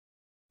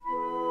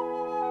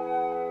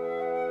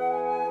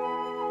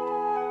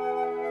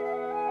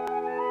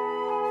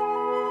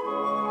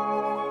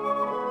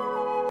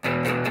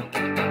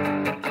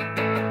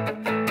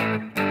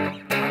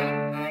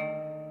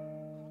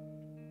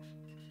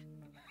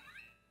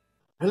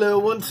Hello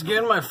once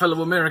again, my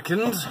fellow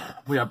Americans.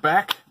 We are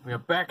back. We are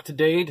back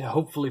today to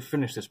hopefully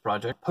finish this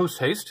project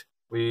post-haste.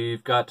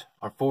 We've got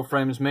our 4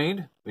 frames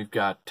made. We've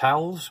got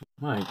towels.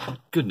 My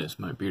goodness,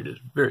 my beard is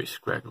very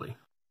scraggly.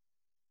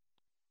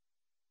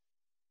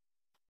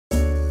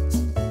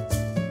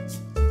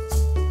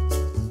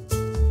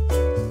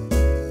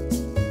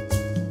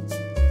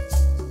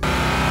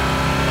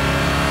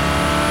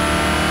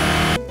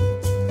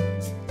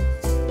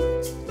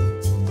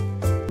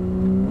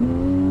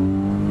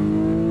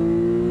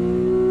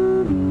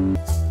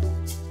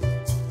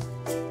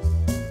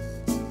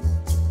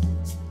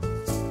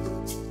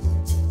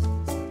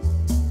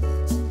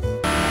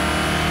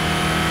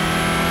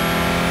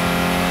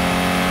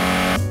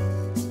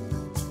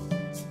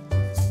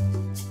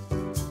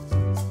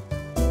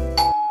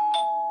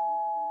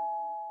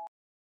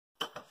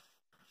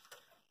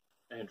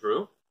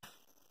 Andrew?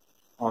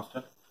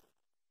 Austin?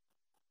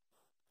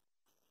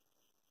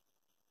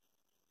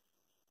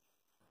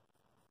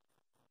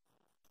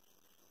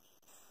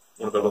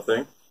 What about a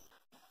thing?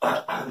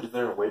 Is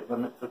there a weight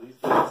limit for these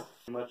things?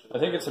 I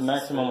think it's a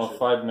maximum of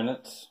 5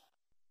 minutes.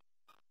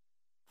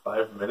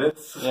 5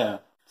 minutes? Yeah,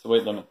 it's a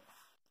weight limit.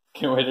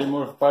 Can't wait any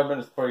more than 5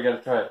 minutes before you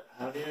gotta try it.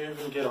 How do you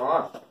even get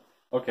on?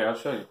 Okay, I'll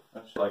show you.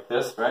 Like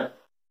this, right?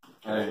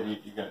 And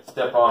you're gonna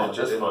step on with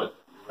this foot,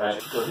 right?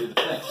 Go do the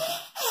thing.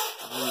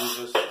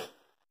 You just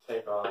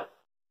take off.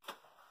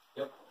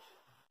 Yep.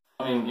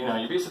 I mean, you know,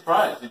 you'd be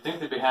surprised. You'd think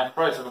they'd be half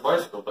price of a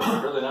bicycle, but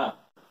they're really not.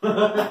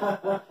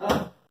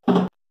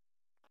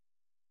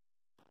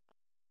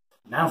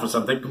 Now for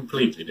something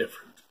completely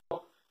different.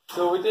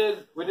 So we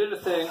did a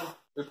thing.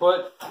 We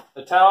put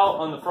a towel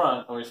on the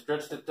front and we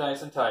stretched it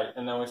nice and tight,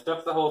 and then we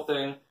stuffed the whole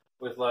thing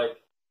with like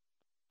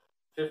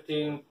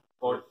 15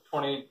 or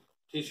 20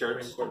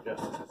 t-shirts.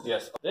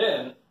 Yes.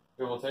 Then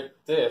we will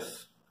take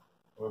this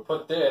and we'll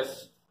put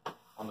this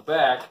on the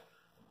back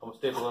and we'll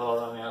staple it all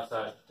around the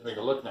outside to make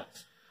it look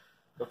nice.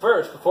 But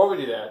first, before we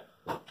do that,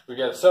 we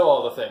gotta sew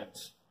all the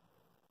things.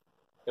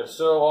 We gotta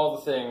sew all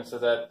the things so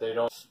that they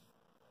don't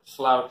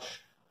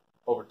slouch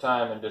over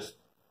time and just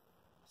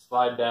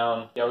slide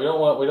down. Yeah, we don't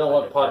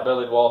want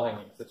pot-bellied wall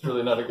hangings. It's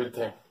really not a good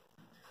thing.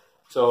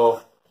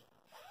 So,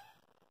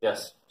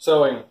 yes,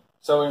 sewing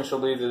shall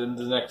be the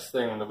next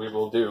thing that we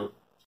will do.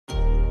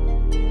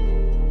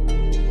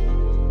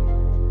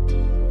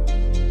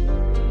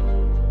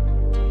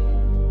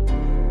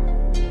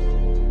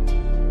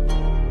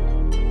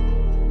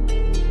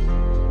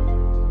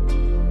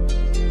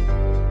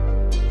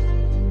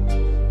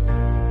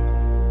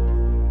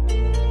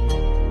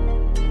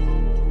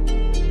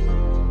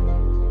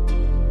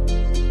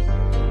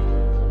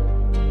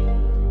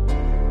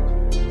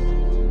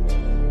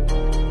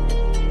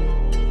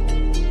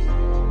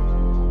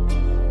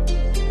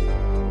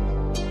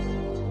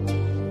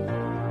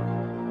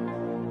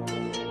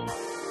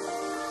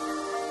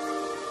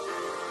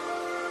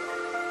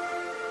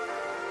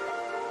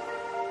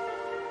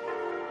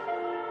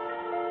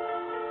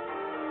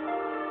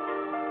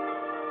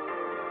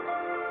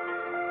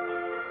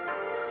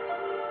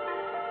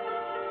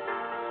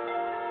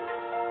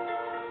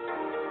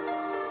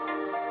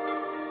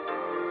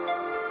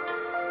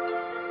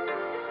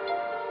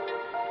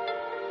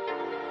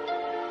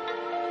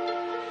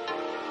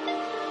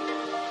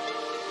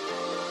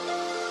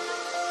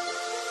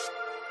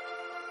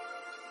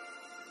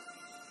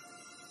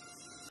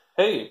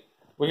 Hey,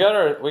 we got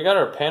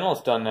our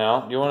panels done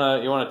now. You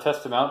wanna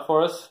test them out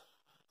for us?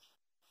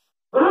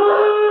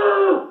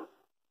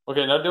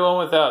 Okay, now do one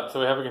without, so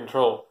we have a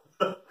control.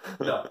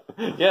 No.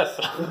 Yes.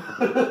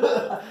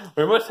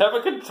 We must have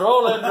a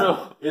control,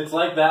 Andrew. It's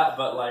like that,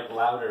 but like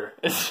louder.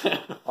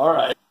 All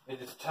right.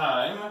 It is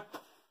time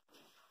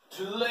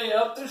to lay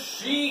out the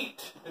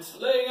sheet. It's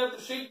laying out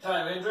the sheet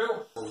time,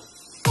 Andrew.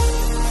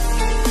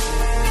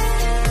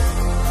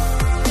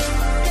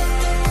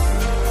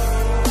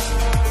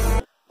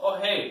 Oh,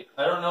 hey,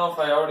 I don't know if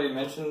I already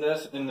mentioned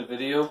this in the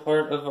video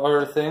part of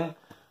our thing,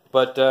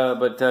 but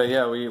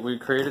yeah, we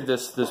created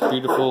this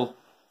beautiful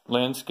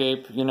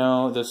landscape, you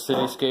know, the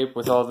cityscape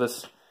with all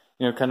this,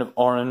 you know, kind of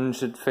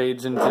orange that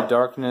fades into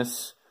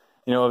darkness,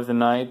 you know, of the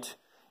night.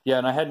 Yeah,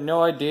 and I had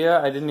no idea,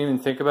 I didn't even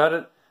think about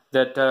it,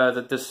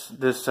 that this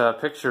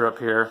picture up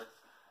here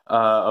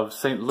of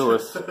St.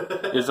 Louis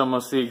is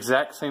almost the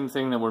exact same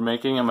thing that we're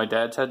making, and my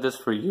dad's had this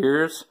for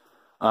years.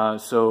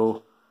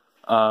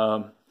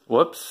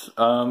 Whoops,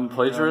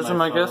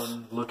 plagiarism, I guess.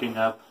 Looking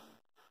up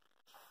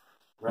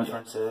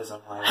references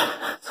on like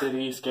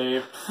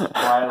cityscape,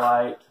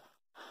 twilight.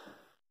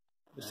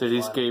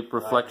 Cityscape,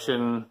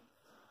 reflection,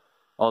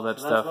 all that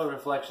stuff. That's what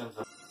reflections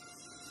are.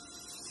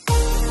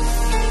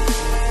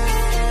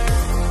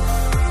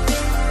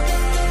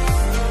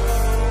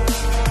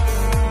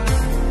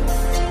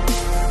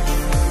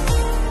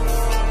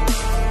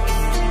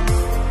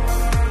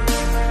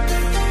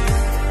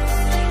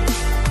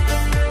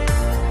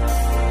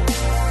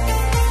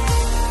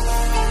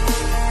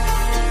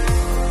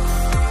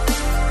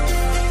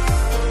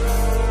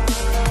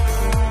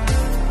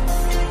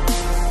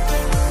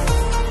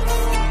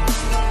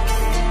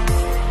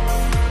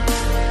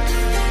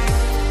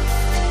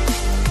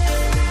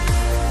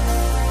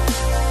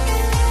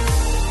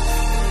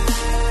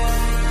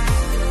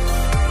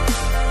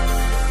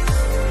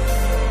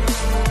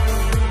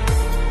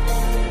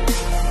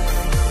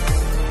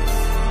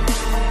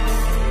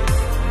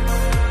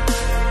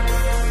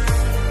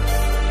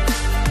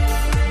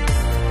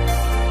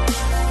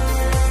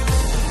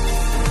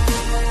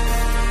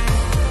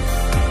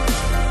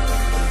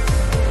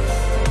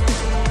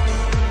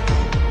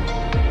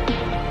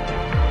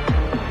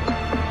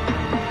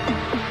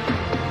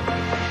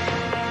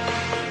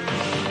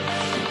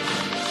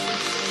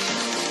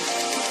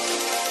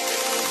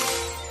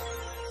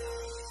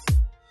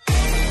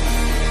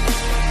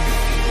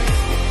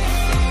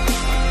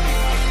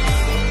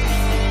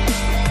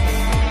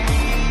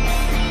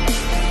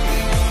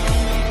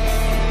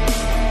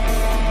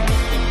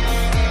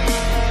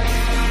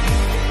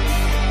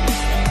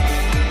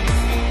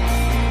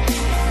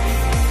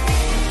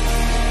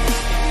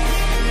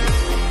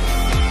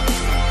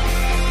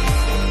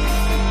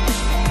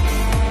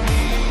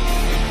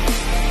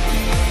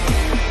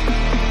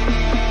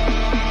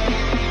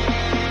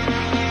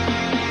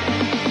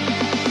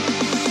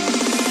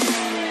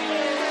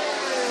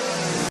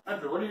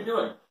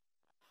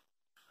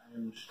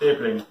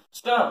 stapling.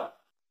 Stop!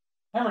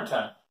 Hammer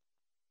time.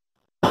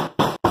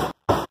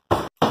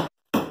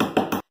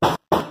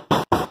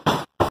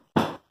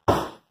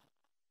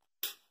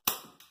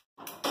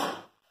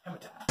 Hammer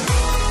time.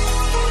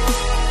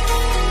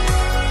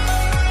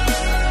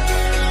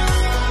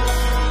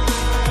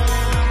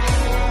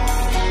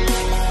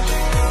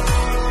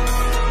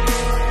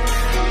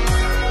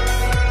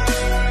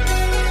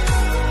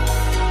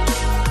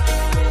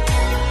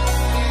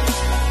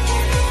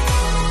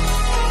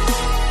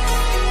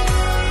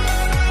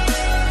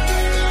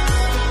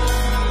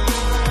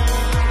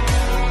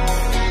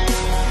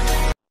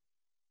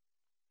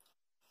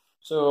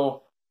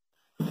 So,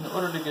 in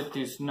order to get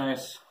these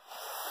nice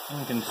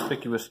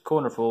inconspicuous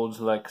corner folds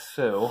like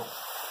so,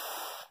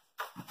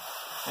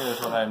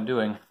 here's what I'm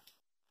doing.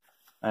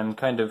 I'm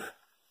kind of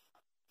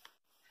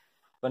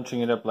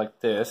bunching it up like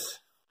this,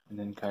 and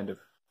then kind of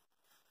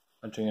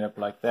bunching it up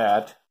like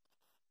that.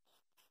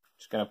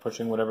 Just kind of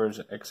pushing whatever's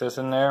excess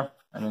in there,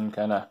 and then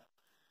kind of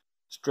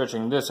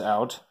stretching this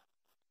out,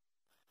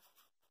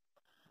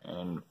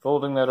 and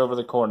folding that over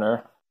the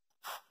corner.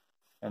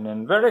 And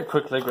then very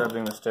quickly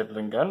grabbing the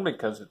stapling gun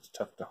because it's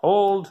tough to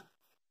hold.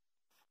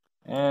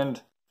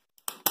 And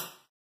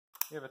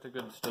give it a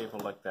good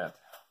staple like that.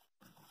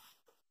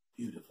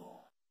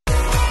 Beautiful.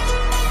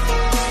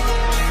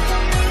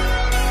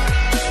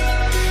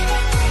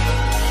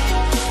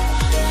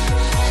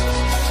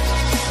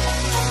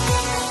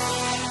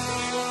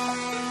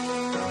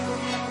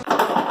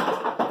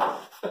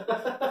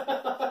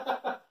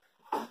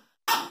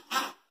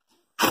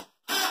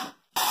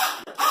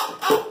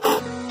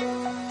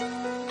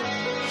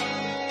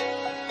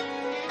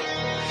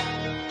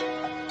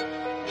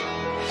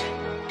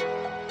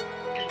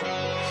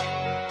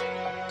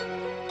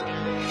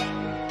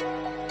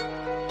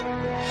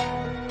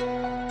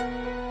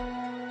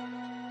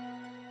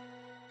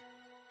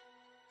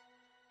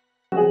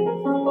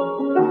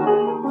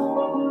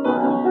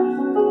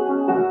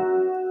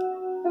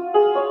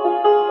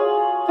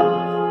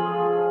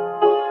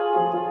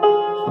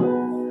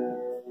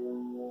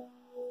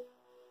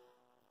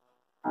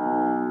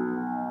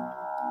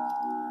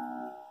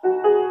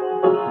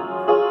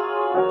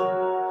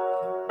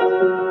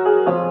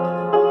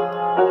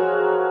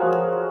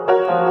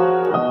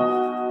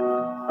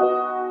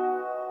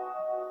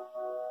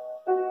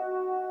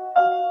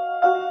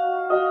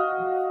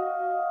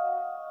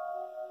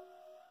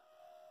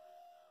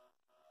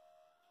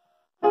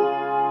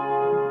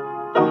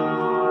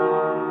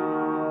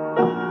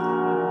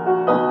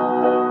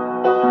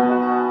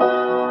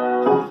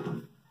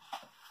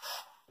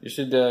 You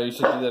should do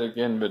that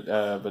again,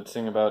 but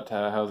sing about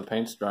how the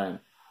paint's drying.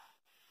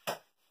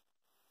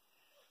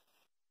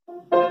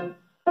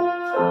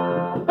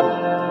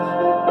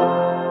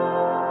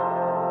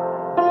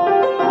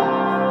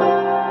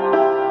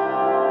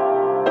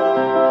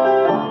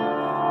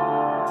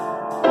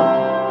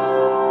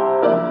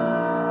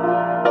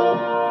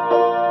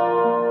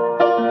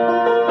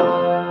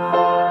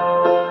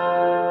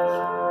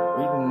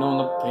 Waiting on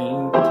the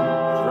paint to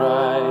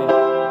dry.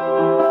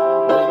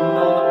 Waiting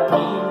on the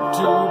paint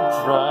to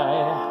dry.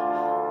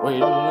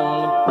 Waiting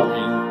on the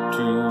paint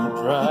to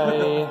dry.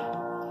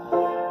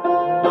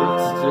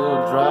 It's still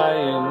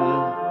drying.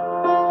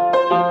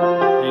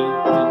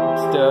 Painted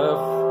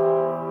stuff.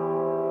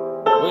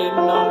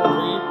 Waiting on the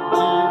paint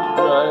to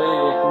dry.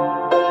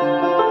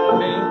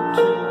 Paint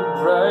to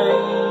dry.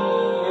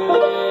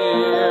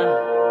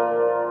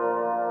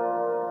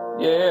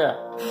 Yeah.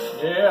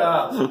 Yeah.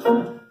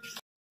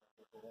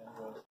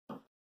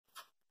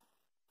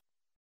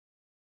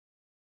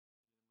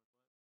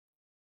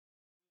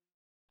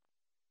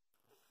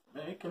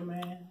 Make a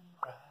man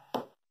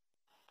cry.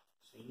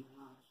 See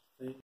my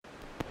face.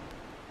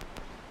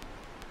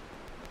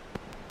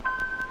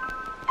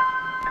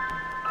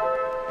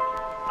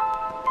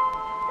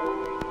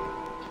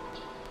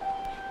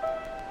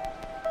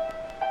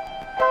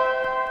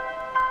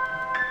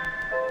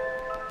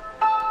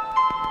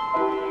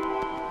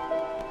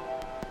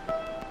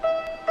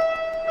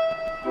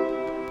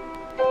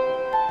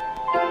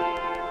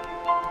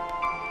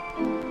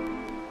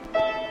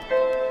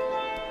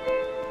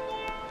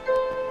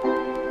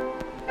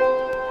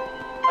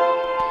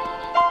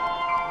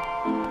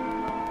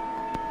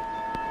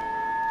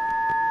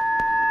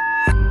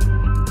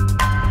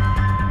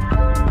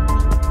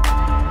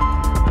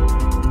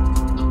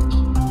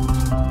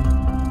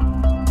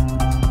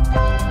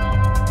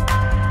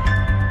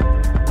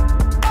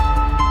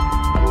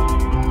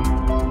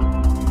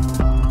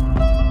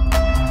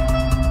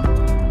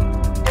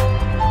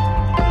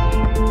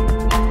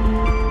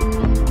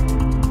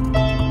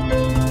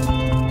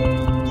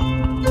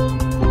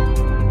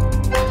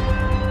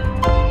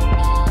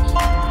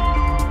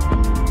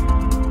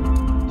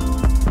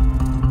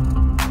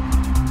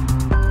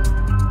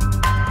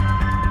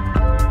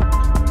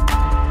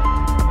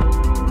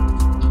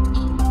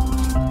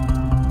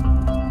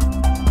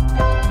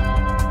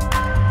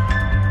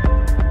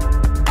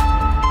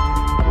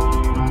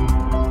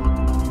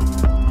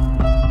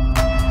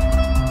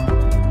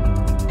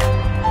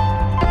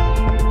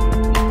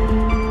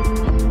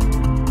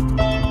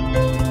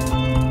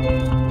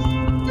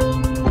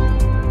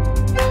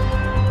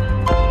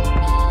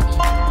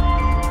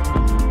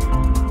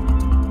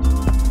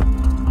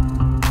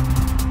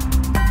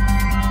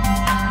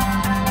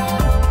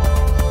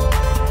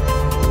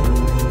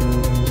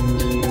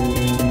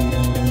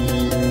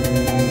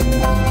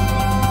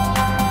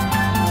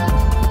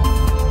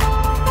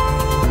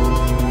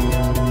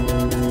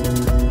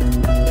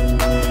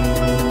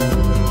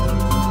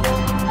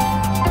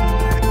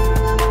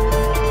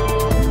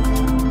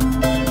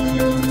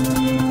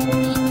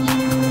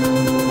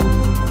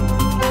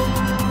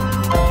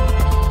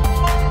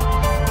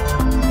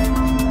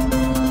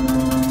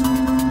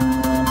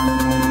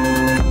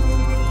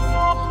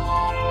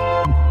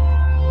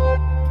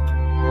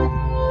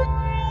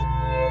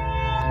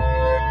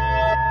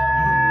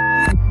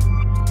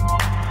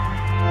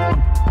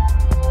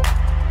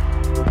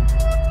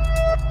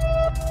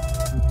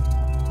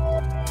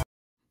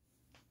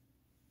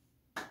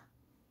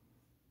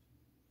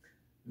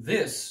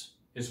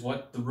 is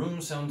what the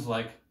room sounds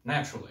like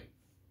naturally.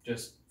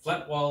 Just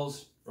flat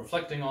walls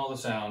reflecting all the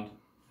sound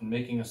and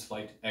making a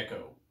slight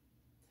echo.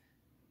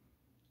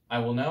 I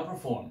will now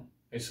perform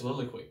a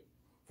soliloquy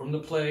from the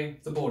play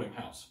The Boarding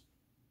House.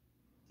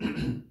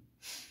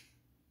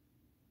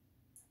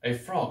 A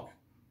frog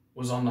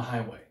was on the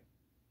highway,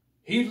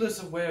 heedless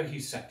of where he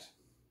sat.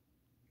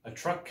 A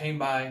truck came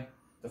by,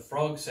 the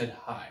frog said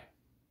hi,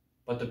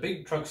 but the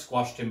big truck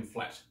squashed him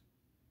flat.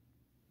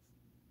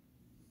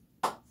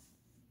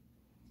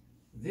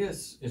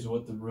 This is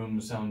what the room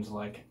sounds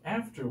like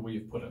after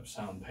we've put up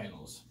sound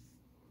panels.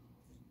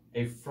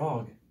 A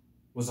frog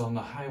was on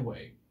the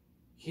highway,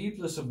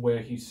 heedless of where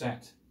he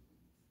sat.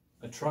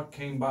 A truck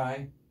came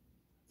by,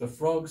 the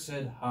frog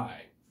said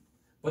hi,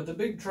 but the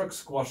big truck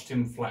squashed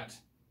him flat.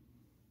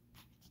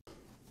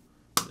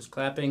 Just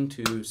clapping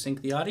to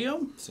sync the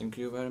audio. Thank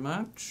you very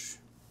much.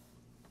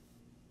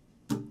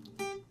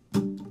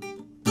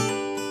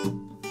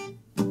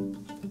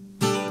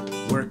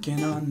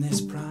 Working on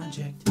this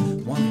project,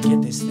 wanna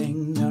get this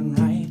thing done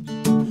right.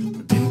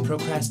 We've been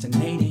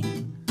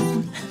procrastinating,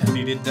 I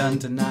need it done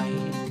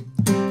tonight.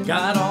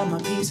 Got all my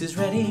pieces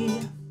ready,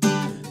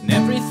 and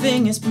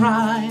everything is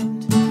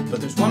primed.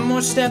 But there's one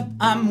more step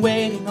I'm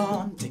waiting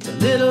on, takes a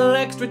little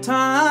extra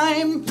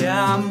time.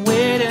 Yeah, I'm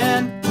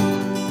waiting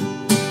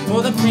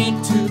for the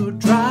paint to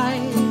dry.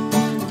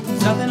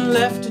 There's nothing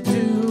left to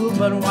do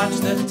but watch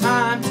the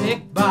time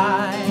tick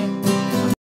by.